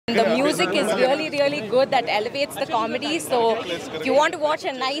The music is really, really good. That elevates the comedy. So if you want to watch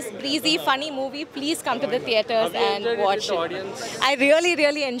a nice, breezy, funny movie, please come to the theaters and watch it. I really,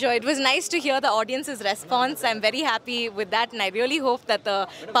 really enjoyed it. It was nice to hear the audience's response. I'm very happy with that, and I really hope that the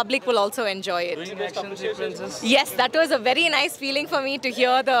public will also enjoy it. Yes, that was a very nice feeling for me to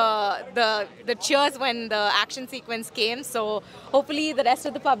hear the cheers when the action sequence came. So hopefully the rest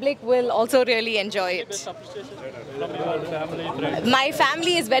of the public will also really enjoy it. My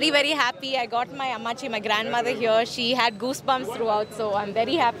family is very, very happy. I got my Ammachi, my grandmother here. She had goosebumps throughout, so I'm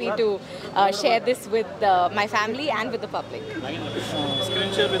very happy to share this with my family and with the public.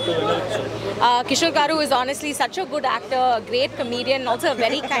 Screen share with Kishore Garu is honestly such a good actor, a great comedian, also a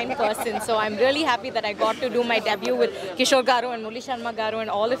very kind person. So I'm really happy that I got to do my debut with Kishore Garu and Muli Sharma Garu and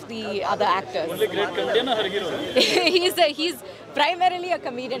all of the other actors. only great comedian or hero? He's primarily a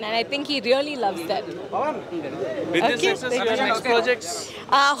comedian, and I think he really loves that. With this success, next projects?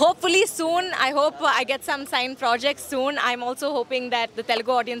 Hopefully soon. I hope I get some signed projects soon. I'm also hoping that the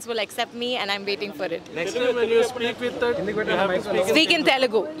Telugu audience will accept me, and I'm waiting for it. Next time when you speak with that, you have to Speak in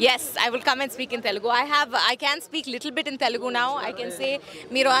Telugu. Yes, I will come and speak in Telugu. I can speak little bit in Telugu now. I can say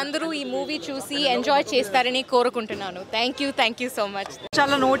మీరు అందరూ ఈ movie చూసి enjoy చేస్తారని కోరుకుంటున్నాను. Thank you so much.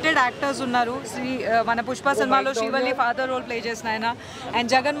 చాలా noted actors ఉన్నారు. మన పుష్ప సినిమాలో శ్రీవల్లి ఫాదర్ రోల్ ప్లే చేసిన ఆయన, అండ్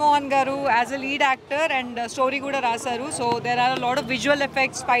జగన్ మోహన్ గారు as a lead actor and story కూడా రాశారు. So there are lot of visual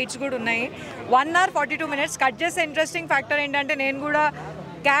effects, fights కూడా ఉన్నాయి. 1 hour 42 minutes. కట్ చేసే ఇంట్రెస్టింగ్ ఫ్యాక్టర్ ఏంటంటే నేను కూడా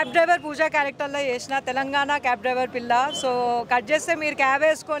క్యాబ్ డ్రైవర్ పూజా క్యారెక్టర్లో చేసిన తెలంగాణ క్యాబ్ డ్రైవర్ పిల్ల. సో కట్ చేస్తే మీరు క్యాబ్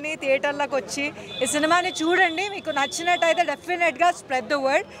వేసుకొని థియేటర్లోకి వచ్చి ఈ సినిమాని చూడండి. మీకు నచ్చినట్టయితే డెఫినెట్గా spread the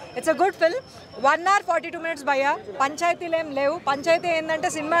word. It's a good film. 1 hour 42 minutes భయ్యా. పంచాయతీలు ఏం లేవు. పంచాయతీ ఏంటంటే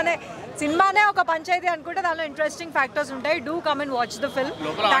సినిమానే ఒక పంచాయతీ అనుకుంటే దానిలో ఇంట్రెస్టింగ్ ఫ్యాక్టర్స్ ఉంటాయి. Do come and watch the film.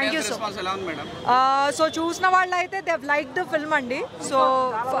 Thank you so much. So చూసిన వాళ్ళు అయితే they have like the film అండి.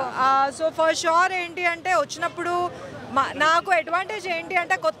 సో ఫర్ షూర్ ఏంటి అంటే వచ్చినప్పుడు నాకు అడ్వాంటేజ్ ఏంటి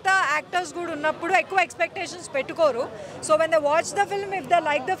అంటే కొత్త యాక్టర్స్ కూడా ఉన్నప్పుడు ఎక్కువ ఎక్స్పెక్టేషన్స్ పెట్టుకోరు. So when they watch the film, if they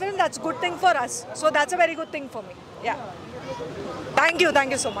like the film, that's good thing for us. So that's a very good thing for me. Yeah, thank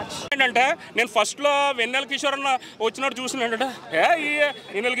you so much. ఏంటంటే నేను ఫస్ట్లో వెన్నెల కిషోర్ అన్న వచ్చినట్టు చూసిన ఏంటంటే ఈ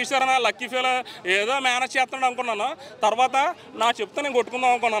వెన్నెల కిషోర్ అన్న లక్కీ ఫీల్ ఏదో మేనేజ్ చేస్తున్నాడు అనుకున్నాను. తర్వాత నా చెప్తే నేను కొట్టుకుందాం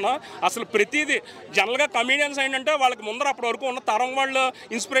అనుకున్నాను. అసలు ప్రతిదీ జనరల్గా కమీడియన్స్ ఏంటంటే వాళ్ళకి ముందర అప్పటి వరకు ఉన్న తరం వాళ్ళు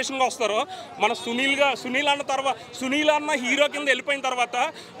ఇన్స్పిరేషన్గా వస్తారు. మన సునీల్ అన్న హీరో కింద వెళ్ళిపోయిన తర్వాత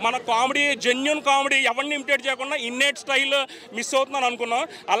మన కామెడీ, జెన్యూన్ కామెడీ, ఎవరిని ఇమిటేట్ చేయకుండా ఇన్నేట్ స్టైల్ మిస్ అవుతున్నాను అనుకున్నాం.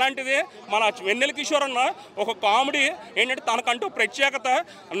 అలాంటిది మన వెన్నెల కిషోర్ అన్న ఒక కామెడీ ఏంటంటే తనకంటూ ప్రత్యేకత,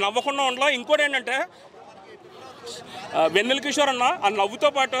 నవ్వకుండా ఉండలో. ఇంకోటి ఏంటంటే వెన్నెల కిషోర్ అన్న ఆ నవ్వుతో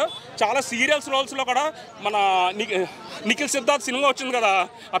పాటు చాలా సీరియల్స్ రోల్స్లో కూడా మన నిఖిల్ సిద్ధార్థ్ సినిమా వచ్చింది కదా,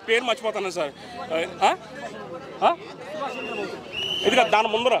 ఆ పేరు మర్చిపోతాను సార్. ఇది కదా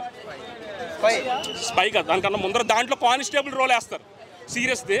దాని ముందర స్పై కదా, దానికన్నా ముందర దాంట్లో కానిస్టేబుల్ రోల్ వేస్తారు.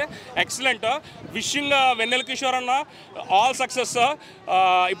 సీరియస్ది ఎక్సలెంట్. విషింగ్ వెన్నెల కిషోర్ అన్న ఆల్ సక్సెస్.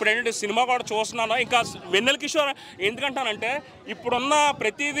 ఇప్పుడు ఏంటంటే సినిమా కూడా చూస్తున్నాను. ఇంకా వెన్నెల కిషోర్ ఎందుకంటానంటే ఇప్పుడున్న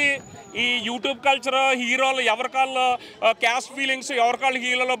ప్రతిదీ ఈ యూట్యూబ్ కల్చర్, హీరోలు ఎవరికాళ్ళు క్యాస్ట్ ఫీలింగ్స్, ఎవరికాళ్ళు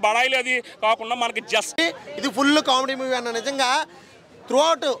హీరోలు బడాయిలు అది కాకుండా మనకి జస్ట్ ఇది ఫుల్ కామెడీ మూవీ అన్న. నిజంగా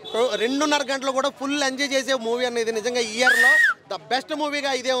త్రూఅవుట్ 2.5 గంటలు కూడా ఫుల్ ఎంజాయ్ చేసే మూవీ అన్న. ఇది నిజంగా ఇయర్లో ద బెస్ట్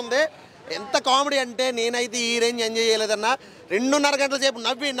మూవీగా ఇదే ఉంది. ఎంత కామెడీ అంటే నేనైతే ఈ రేంజ్ ఎంజాయ్ చేయలేదన్న. 2.5 గంటల సేపు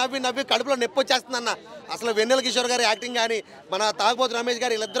నవ్వి కడుపులో నొప్పి వచ్చేస్తుందన్న. అసలు వెన్నెల కిషోర్ గారి యాక్టింగ్ కానీ, మన తాగుబోతు రమేష్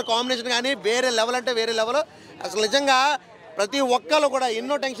గారి వీళ్ళిద్దరు కాంబినేషన్ కానీ వేరే లెవెల్ అంటే వేరే లెవెల్. అసలు నిజంగా ప్రతి ఒక్కరు కూడా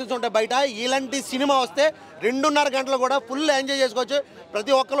ఎన్నో టెన్షన్స్ ఉంటాయి బయట. ఇలాంటి సినిమా వస్తే 2.5 గంటలు కూడా ఫుల్ ఎంజాయ్ చేసుకోవచ్చు.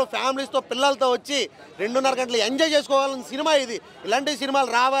 ప్రతి ఒక్కరు ఫ్యామిలీస్తో పిల్లలతో వచ్చి 2.5 గంటలు ఎంజాయ్ చేసుకోవాలని సినిమా ఇది. ఇలాంటి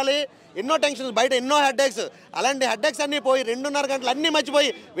సినిమాలు రావాలి. ఎన్నో టెన్షన్స్ బయట, ఎన్నో హెడ్ఏక్స్, అలాంటి హెడ్ఏక్స్ అన్నీ పోయి 2.5 గంటలు అన్నీ మర్చిపోయి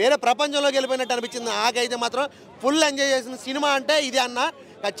వేరే ప్రపంచంలోకి వెళ్ళిపోయినట్టు అనిపించింది నాకైతే. మాత్రం ఫుల్ ఎంజాయ్ చేసిన సినిమా అంటే ఇది అన్న.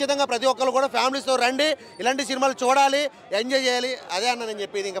 ఖచ్చితంగా ప్రతి ఒక్కరు కూడా ఫ్యామిలీస్తో రండి, ఇలాంటి సినిమాలు చూడాలి, ఎంజాయ్ చేయాలి. అదే అన్న నేను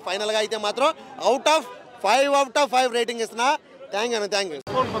చెప్పేది. ఇంకా ఫైనల్గా అయితే మాత్రం 5 out of 5 రేటింగ్ ఇస్తున్నా. థ్యాంక్ యూ అన్న, థ్యాంక్ యూ.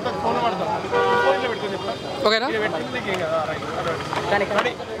 ఓకేనా?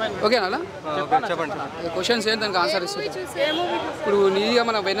 ఓకేనా? చెప్పండి. క్వశ్చన్స్ ఏంటి దానికి ఆన్సర్ ఇస్తుంది. ఇప్పుడు నీగా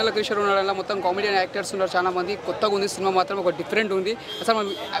మన వెన్నెల కిషోర్ ఉన్నాడల్లా మొత్తం కామెడియన్ యాక్టర్స్ ఉన్నారు చాలా మంది. కొత్తగా ఉంది సినిమా, మాత్రం ఒక డిఫరెంట్ ఉంది. అసలు మనం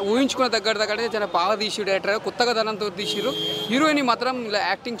ఊహించుకున్న దగ్గర చాలా బాగా తీసి డైరెక్టర్ కొత్తగా ధనంతో తీసిరు. హీరోయిన్ మాత్రం ఇలా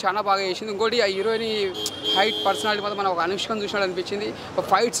యాక్టింగ్ చాలా బాగా చేసింది. ఇంకోటి ఆ హీరోయిన్ హైట్, పర్సనాలిటీ మాత్రం మనం ఒక అనుష్కను చూసినట్టు అనిపించింది.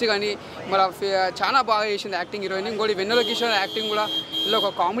 ఫైట్స్ కానీ మన చాలా బాగా చేసింది యాక్టింగ్ హీరోయిన్. ఇంకోటి వెన్నెల కిషోర్ యాక్టింగ్ కూడా ఇలా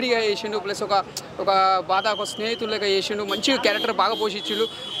ఒక కామెడీగా చేసిండు, ప్లస్ ఒక బాధ ఒక స్నేహితులుగా చేసిండు, మంచిగా క్యారెక్టర్ బాగా పోషించిండు.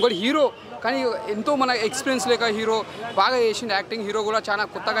 ఇంకోటి హీరో కానీ ఎంతో మన ఎక్స్పీరియన్స్ లేక హీరో బాగా చేసిండు యాక్టింగ్. హీరో కూడా చాలా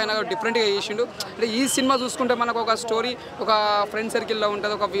కొత్తగా అయినా డిఫరెంట్గా చేసిండు. అంటే ఈ సినిమా చూసుకుంటే మనకు ఒక స్టోరీ ఒక ఫ్రెండ్ సర్కిల్లో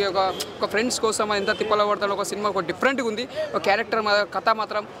ఉంటుంది, ఒక ఫ్రెండ్స్ కోసం ఎంత తిప్పలో పడతాడు ఒక సినిమా ఒక డిఫరెంట్గా ఉంది. ఒక క్యారెక్టర్ కథ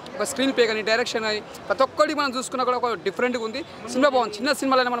మాత్రం ఒక స్క్రీన్ ప్లే కానీ డైరెక్షన్ కానీ ప్రతి ఒక్కటి మనం చూసుకున్నా కూడా ఒక డిఫరెంట్గా ఉంది. సినిమా బాగుంది. చిన్న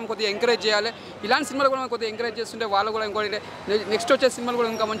సినిమాలైనా మనం కొద్దిగా ఎంకరేజ్ చేయాలి. ఇలాంటి సినిమాలు కూడా మనం కొద్దిగా ఎంకరేజ్ చేస్తుంటే వాళ్ళు కూడా ఇంకోటి నెక్స్ట్ వచ్చే సినిమాలు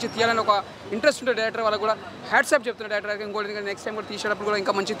కూడా ఇంకా మంచి తీయాలని ఒక ఇంట్రెస్ట్ ఉంటే డైరెక్టర్ వాళ్ళకి కూడా హ్యాట్సాప్ చెప్తున్నారు. డైరెక్టర్ ఇంకోటి నెక్స్ట్ టైం కూడా తీసేటప్పుడు కూడా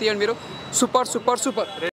ఇంకా మంచి తీయండి మీరు. Super super super.